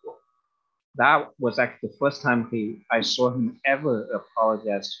道歉过。 That was actually the first time I saw him ever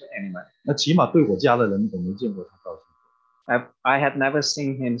apologize to anyone. 那起码对我家的人，我没见过他道歉过。 I had never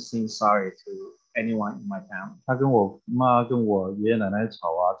seen him say sorry to anyone in my family. 他跟我妈、跟我爷爷奶奶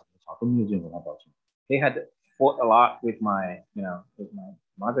吵啊，怎么吵都没有见过他道歉。 He had fought a lot with my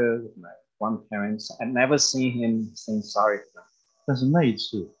mother, with my grandparents. I'd never seen him saying sorry to them. 但是那一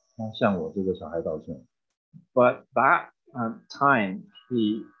次，他向我这个小孩道歉， But that time,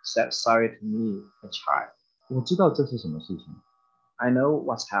 he said sorry to me, a child. 我知道这是什么事情， I know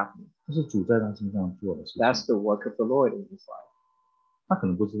what's happening. 这是主在他身上做的事情。 That's the work of the Lord in his life. 他可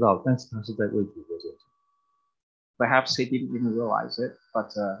能不知道，但是他是在为主做见证。 Perhaps he didn't even realize it,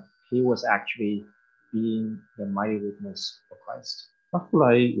 but he was actually being the mighty witness for Christ. 他后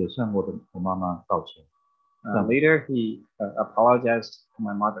来也向我妈妈道歉， Later, he apologized to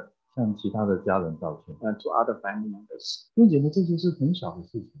my mother 向其他的家人道歉。 and to other family members. 弟兄姐妹，这些是很小的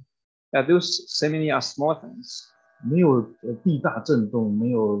事情， Those seemingly are small things. 没有地大震动，没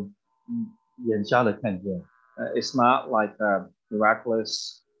有眼瞎的看见， It's not like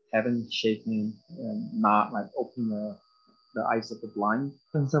miraculous heaven shaking, and not like opening the eyes of the blind.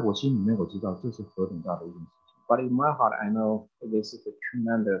 但是在我心里面，我知道这是何等大的一件事情， But in my heart, I know this is a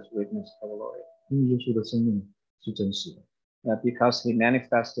tremendous witness for the Lord. 因为耶稣的生命是真实的， Because he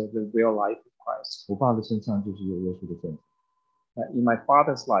manifested the real life of Christ. 我爸的身上就是有耶稣的证。 In my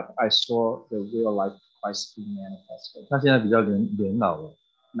father's life, I saw the real life of Christ being manifested. 他现在比较年老了，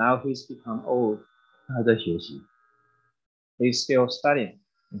 Now he's become old. 他还在学习， He's still studying.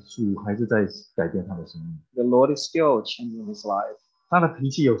 主还是在改变他的生命。 The Lord is still changing his life. 他的脾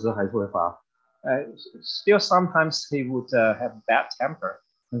气有时候还是会发， Still, sometimes he would have bad temper.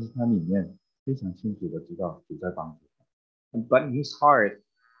 但是他里面非常清楚的知道主在帮助他。 But in his heart,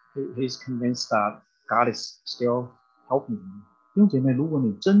 he's convinced that God is still helping him. 弟兄姐妹，如果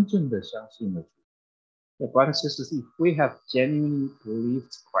你真正的相信了主， Brothers and sisters, if we have genuinely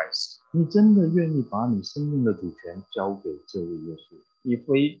believed Christ, 你真的愿意把你生命的主权交给这位耶稣， if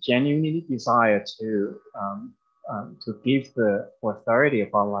we genuinely desire to give the authority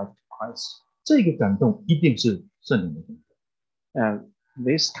of our life to Christ, 这个感动一定是圣灵的工作。 and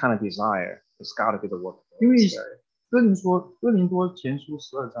this kind of desire has got to be the work of the 因为 Holy Spirit. 哥林多前书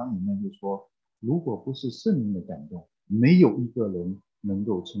12章里面就说，如果不是圣灵的感动，没有一个人能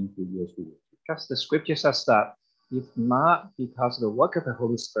够称呼耶稣为主。 Because the scripture says that if not because of the work of the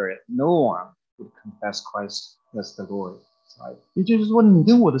Holy Spirit, no one would confess Christ as the Lord. Right? 也就是说，你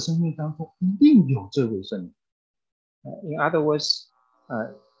跟我的生命当中一定有这位圣灵。 In other words,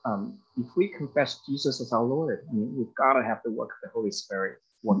 if we confess Jesus as our Lord, I mean, we've got to have the work of the Holy Spirit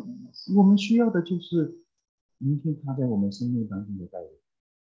working in us. 我们需要的就是聆听他在我们生命当中的带领。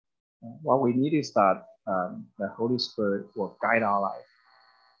 What we need is that the Holy Spirit will guide our life.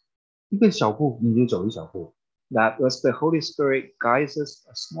 一个小步你就走一小步， That as the Holy Spirit guides us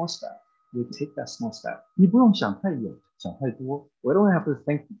a small step, we take that small step. 你不用想太远，想太多， We don't have to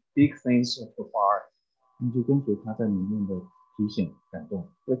think big things or too far. 你就跟随他在里面的提醒感动。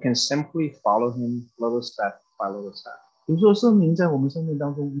 We can simply follow him little step by little step. 比如说，圣灵在我们生命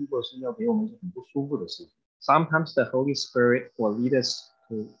当中，如果是要给我们一些很不舒服的事情， Sometimes the Holy Spirit will lead us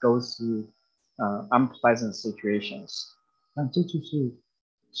to go through unpleasant situations. 但这就是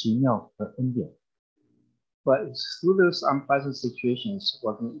奇妙的恩典。 But through those unpleasant situations,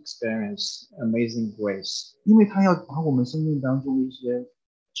 we're going to experience amazing grace. 因为他要把我们生命当中一些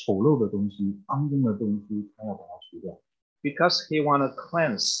丑陋的东西、肮脏的东西，他要把它除掉。 Because he wants to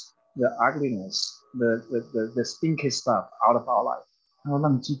cleanse the ugliness, the stinky stuff out of our life. 他要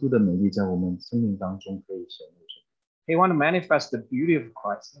让基督的美丽在我们生命当中可以显露出来。 He wants to manifest the beauty of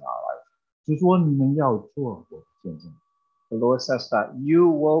Christ in our life. 主说：“你们要做我的见证。” The Lord says that you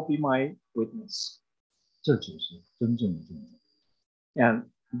will be my witness. 这就是真正的见证。 And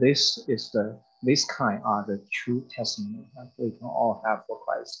this kind are the true testimony that we can all have for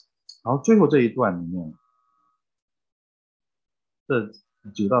Christ. 然后最后这一段里面，这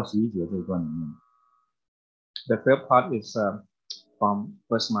9到11节这一段里面， The third part is from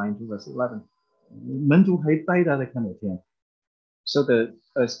verse 9 to verse 11. 门徒还呆呆的看着天， So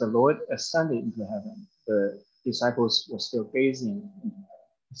as the Lord ascended into heaven, the disciples were still gazing into heaven.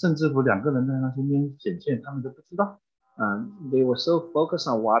 甚至乎2个人在他身边显现，他们都不知道。 They were so focused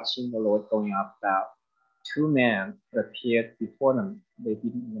on watching the Lord going up that 2 men appeared before them. They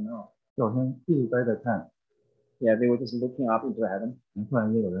didn't even know. 就好像一直呆着看， Yeah, they were just looking up into heaven. 突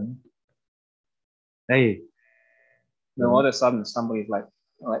然也有人，哎， Then all of a sudden, somebody's like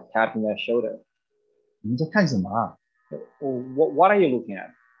tapping their shoulder. 你们在看什么啊？ What are you looking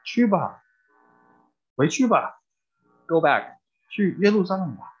at? 去吧，回去吧， Go back. 去耶路撒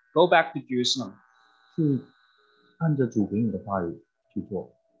冷吧， Go back to Jerusalem 去按着主给你的话语去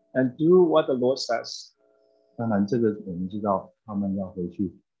做。 and do what the Lord says. 当然，这个我们知道，他们要回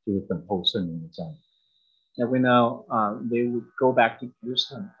去就是等候圣灵的降临。 And we know they would go back to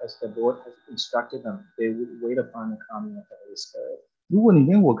Jerusalem as the Lord has instructed them. They would wait upon the coming of the Holy Spirit. 如果你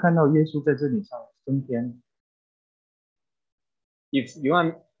跟我看到耶稣在这里上升天， If you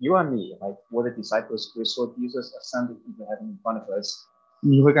and me, like what the disciples, we saw Jesus ascending into heaven in front of us,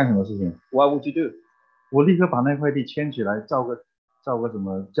 你会干什么事情？ what would you do? 我立刻把那块地圈起来，造个什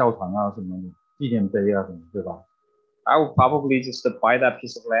么教堂啊，什么纪念碑啊，什么，对吧？ I would probably just buy that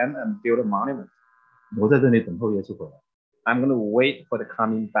piece of land and build a monument. 我在这里等候耶稣回来， I'm going to wait for the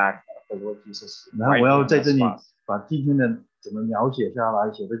coming back of the Lord Jesus. 然后 right 我要 here 在 on 这 the 里 spot. 把今天的怎么描写下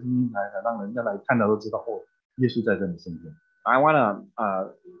来，写在金银牌上，让人家来看到都知道，哦，耶稣在这里升天。 I want to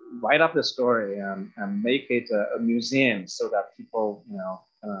write up the story and make it a museum so that people,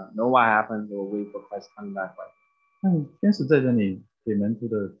 know what happened or wait for Christ coming back. 但天使在这里给门徒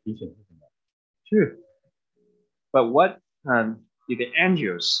的提醒是什么？去， But what did the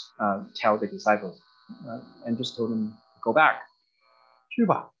angels tell the disciples? Angels told them, go back. 去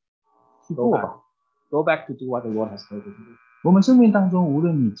吧，去 Go 做 back. 吧。 Go back to do what the Lord has told you to do. 我们生命当中，无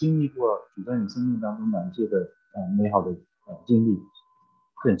论你经历过主在你生命当中哪一些的美好的经历、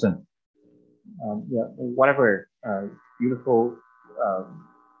见证， Whatever beautiful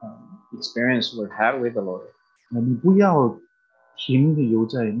experience we had with the Lord, 你不要停留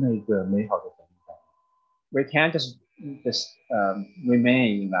在那个美好的回忆当中， we can't just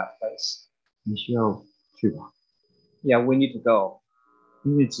remain in that place. 你需要去吧， Yeah, we need to go.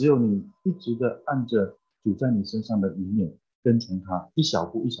 因为只有你一直的按着主在你身上的引领，跟从他，一小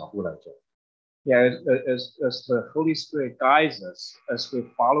步一小步来走， Yeah, as the Holy Spirit guides us, as we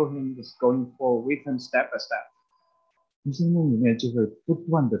follow Him, just going forward with Him step by step, 你生命里面就会不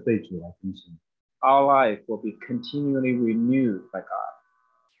断的被主来更新。 our life will be continually renewed by God.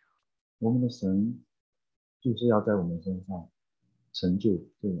 我们的神就是要在我们身上成就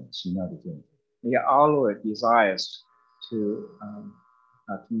这种奇妙的见证。 Yeah, our Lord desires to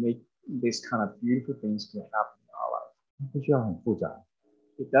make these kind of beautiful things to happen in our life. 不需要很复杂，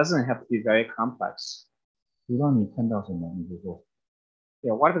 It doesn't have to be very complex. 主让你看到什么你就做。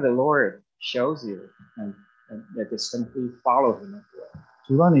 Yeah, whatever the Lord shows you, and just simply follow Him and do it.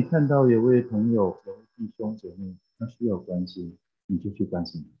 主让你看到有位朋友、有位弟兄姐妹，他需要关心，你就去关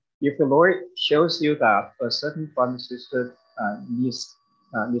心。 If the Lord shows you that a certain brother and sister needs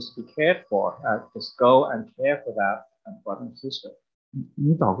to be cared for, just go and care for that brother and sister.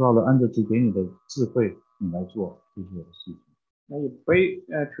 你祷告了，按照主给你的智慧，你来做这些的事情。 Now you pray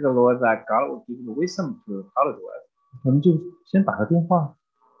to the Lord that God will give you the wisdom to how to do it. 可能就先打个電話，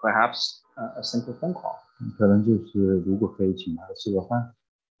 Perhaps a simple phone call, 可能就是如果可以请他吃个饭，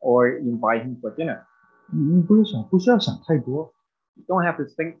 or invite him for dinner. 你不需要想太多， You don't have to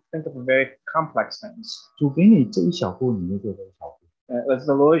think of very complex things. 主给你这一小步，你就做这一小步。 As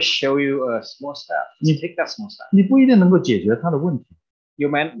the Lord show you a small step, you take that small step. 你不一定能够解决他的问题， You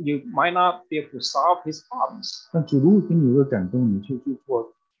might not be able to solve his problems, 但主如果给你有个感动，你就去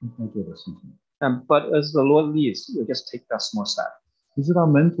做应该做的事情。But as the Lord leads, we just take that small step. 你知道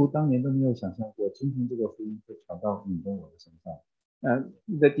门徒当年都没有想象过，今天这个福音会传到你跟我的身上。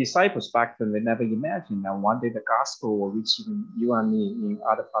The disciples back then, they never imagined that one day the gospel will reach even you and me in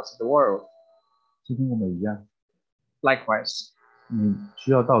other parts of the world. 今天我们一样， Likewise, 你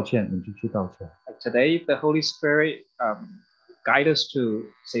需要道歉，你就去道歉。 today, if the Holy Spirit guide us to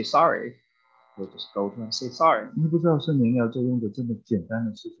say sorry, we'll just go to and say sorry. 你不知道圣灵要就用着这么简单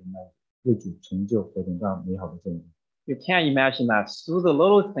的事情来为主成就和等到美好的正义。You can't imagine that through the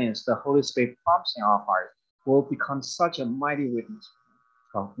little things the Holy Spirit prompts in our heart will become such a mighty witness.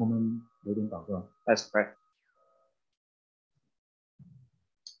 好，我们有点祷告。 Let's pray.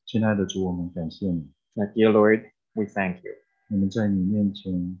 亲爱的主，我们感谢你， Dear Lord, we thank you. 我们在你面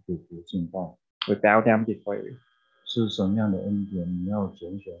前俯伏敬拜， We bow down before you. 是什么样的恩典？你要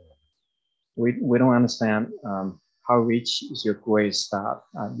拣选我们。 We don't understand how rich is your grace that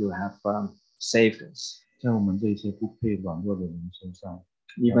you have saved us. 在我们这些不配软弱的人身上，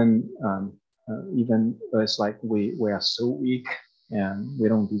 Even us, like we are so weak and we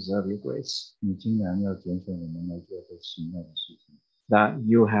don't deserve your grace. 你竟然要拣选我们来做这奇妙的事情。 That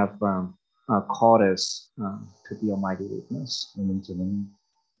you have called us to be a mighty witness. 我们只能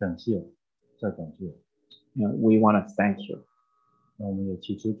感谢，再感谢。 We want to thank you. 那我们也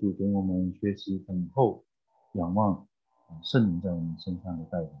祈求主给我们学习等候、仰望圣灵在我们身上的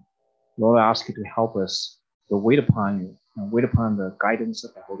带领。 Lord, I ask you to help us to wait upon you and wait upon the guidance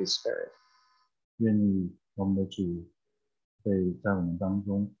of the Holy Spirit. 愿意我们的主被在我们当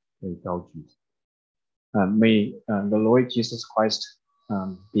中被高举。 May the Lord Jesus Christ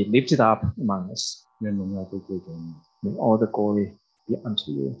be lifted up among us. 愿荣耀都归给你。 May all the glory be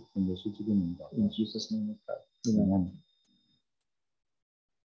unto you. 奉耶稣基督名祷告。 In Jesus' name we pray. 阿门。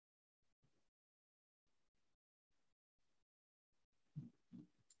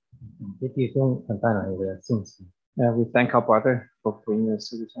这弟兄很带来的信息， We thank our brother for bringing us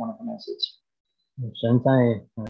this wonderful message. 神在